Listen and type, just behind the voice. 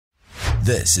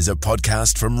This is a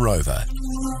podcast from Rover.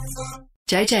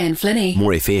 JJ and Flinny.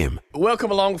 More FM.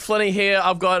 Welcome along, Flinny here.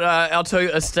 I've got our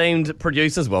two esteemed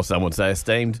producers, well, some would say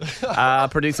esteemed,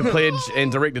 producer Pledge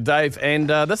and director Dave, and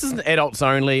this is an adults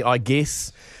only, I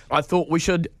guess. I thought we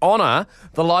should honour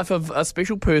the life of a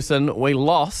special person we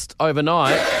lost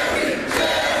overnight.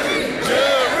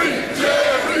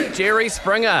 Jerry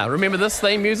Springer. Remember this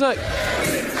theme music?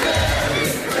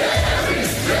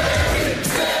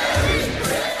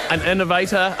 An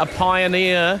innovator, a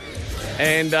pioneer,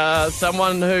 and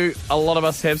someone who a lot of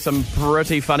us have some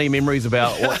pretty funny memories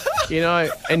about,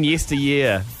 in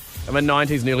yesteryear. In the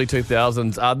 90s and early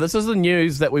 2000s. This is the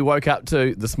news that we woke up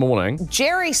to this morning.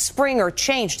 Jerry Springer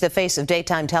changed the face of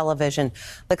daytime television.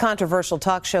 The controversial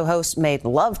talk show host made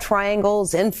love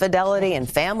triangles, infidelity, and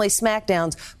family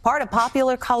smackdowns part of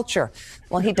popular culture.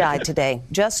 Well, he died today,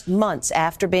 just months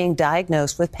after being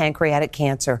diagnosed with pancreatic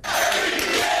cancer.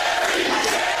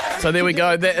 So there we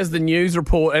go. That is the news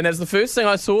report. And as the first thing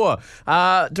I saw,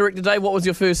 Director Dave, what was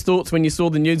your first thoughts when you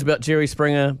saw the news about Jerry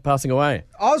Springer passing away?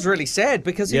 I was really sad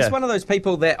because he's one of those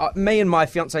people that me and my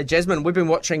fiancée Jasmine, we've been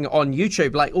watching on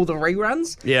YouTube, like all the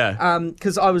reruns. Yeah.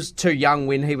 Because I was too young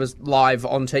when he was live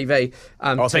on TV.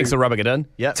 Thanks for rubbing it in.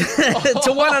 Yep.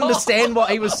 To understand what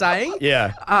he was saying.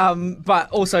 Yeah. But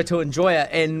also to enjoy it.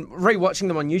 And rewatching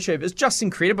them on YouTube is just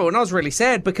incredible. And I was really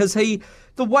sad because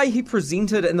the way he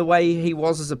presented and the way he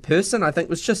was as a person, I think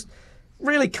was just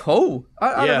really cool.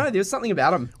 I don't know, there was something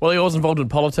about him. Well, he was involved in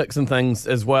politics and things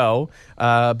as well,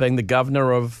 being the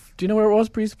governor of... Do you know where it was,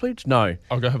 Producer Pledge? No.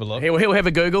 I'll go have a look. He'll have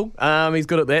a Google. He's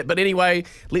good at that. But anyway,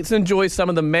 let's enjoy some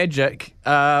of the magic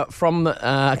from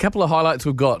a couple of highlights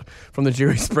we've got from the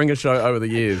Jerry Springer show over the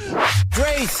years.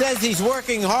 Dre says he's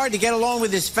working hard to get along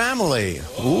with his family.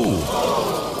 Ooh.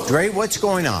 Dre, what's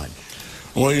going on?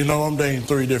 Well, I'm dating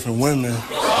 3 different women.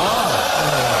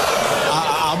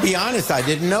 I'll be honest, I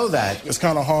didn't know that. It's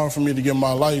kind of hard for me to get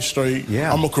my life straight.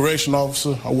 Yeah. I'm a correction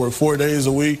officer. I work 4 days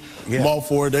a week. Yeah. I'm off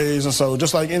 4 days. And so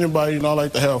just like anybody, I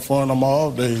like to have fun on my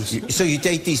off days. So you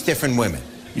date these different women?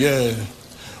 Yeah.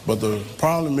 But the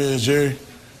problem is, Jerry,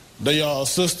 they are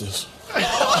sisters.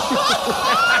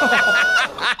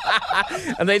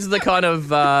 And these are the kind of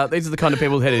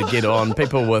people who had to get on.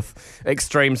 People with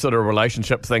extreme sort of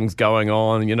relationship things going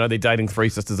on. They're dating 3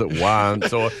 sisters at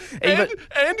once, or even.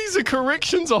 And he's a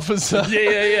corrections officer.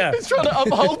 Yeah. He's trying to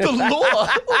uphold the law.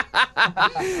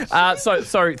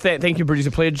 Thank you,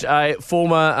 Producer Pledge.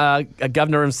 Former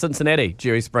governor of Cincinnati,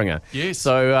 Jerry Springer. Yes.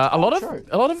 So a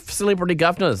lot of celebrity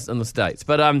governors in the States.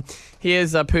 But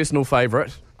here's a personal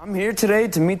favourite. I'm here today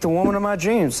to meet the woman of my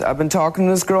dreams. I've been talking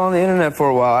to this girl on the internet for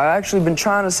a while. I've actually been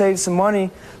trying to save some money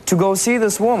to go see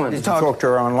this woman. Did you talk to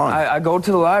her online? I go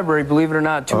to the library, believe it or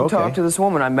not, to talk to this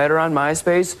woman. I met her on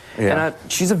MySpace, and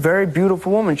she's a very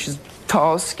beautiful woman. She's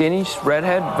tall, skinny, she's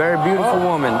redhead, very beautiful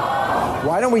woman.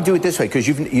 Why don't we do it this way? Because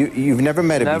you've never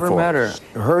met her before. Never met her.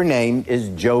 Her name is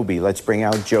Joby. Let's bring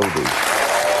out Joby.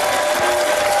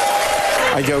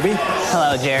 Hi, Joby.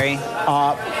 Hello, Jerry.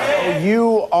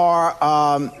 You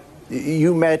are,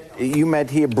 you met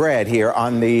here, Brad here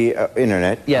on the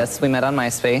internet. Yes, we met on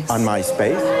MySpace. On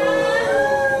MySpace.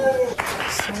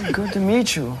 So good to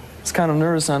meet you. It's kind of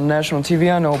nervous on national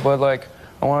TV, I know, but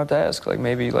I wanted to ask,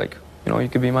 maybe you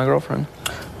could be my girlfriend.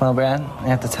 Well, Brad, I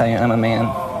have to tell you, I'm a man.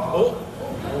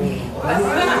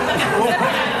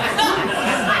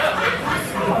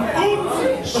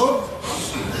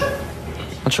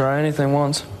 I'll try anything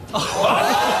once.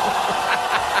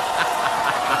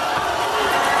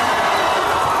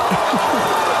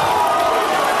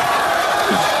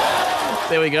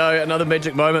 There we go, another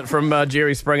magic moment from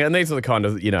Jerry Springer, and these are the kind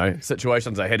of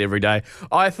situations I had every day.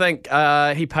 I think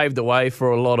he paved the way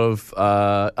for a lot of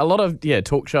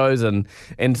talk shows and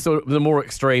sort of the more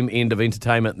extreme end of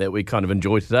entertainment that we kind of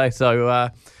enjoy today.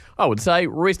 So I would say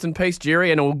rest in peace,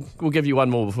 Jerry, and we'll give you one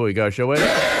more before we go, shall we?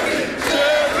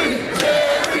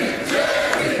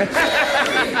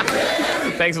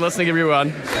 Thanks for listening, everyone.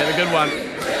 Have a good one.